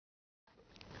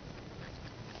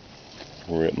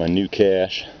We're at my new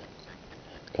cache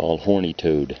called Horny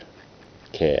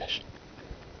cache.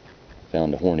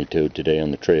 Found a horny toad today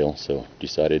on the trail, so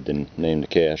decided to name the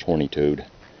cache Horny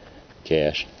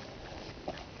cache.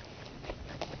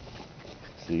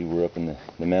 See, we're up in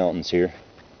the mountains here.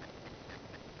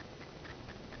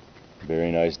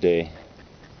 Very nice day.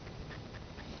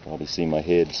 Probably see my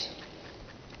head's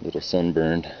a little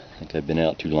sunburned. I think I've been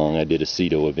out too long. I did a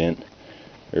CETO event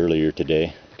earlier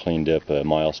today. Cleaned up a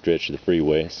mile stretch of the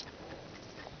freeways.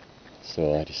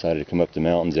 So I decided to come up the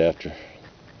mountains after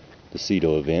the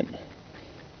CETO event.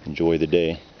 Enjoy the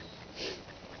day.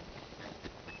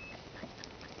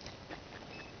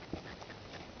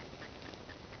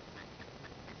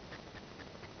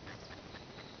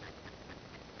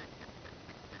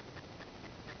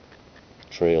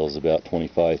 Trail's about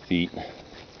 25 feet.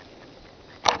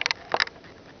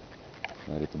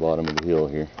 Right at the bottom of the hill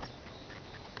here.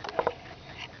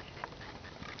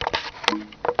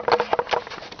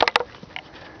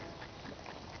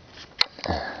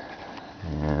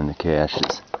 And the cache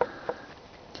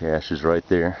is right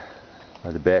there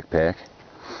by the backpack.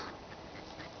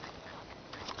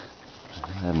 I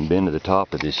haven't been to the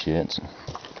top of this yet, so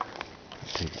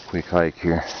I'll take a quick hike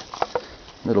here.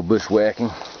 Little bushwhacking.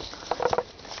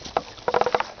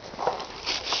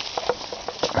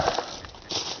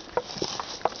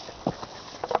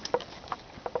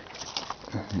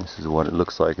 This is what it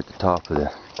looks like at the top of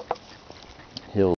the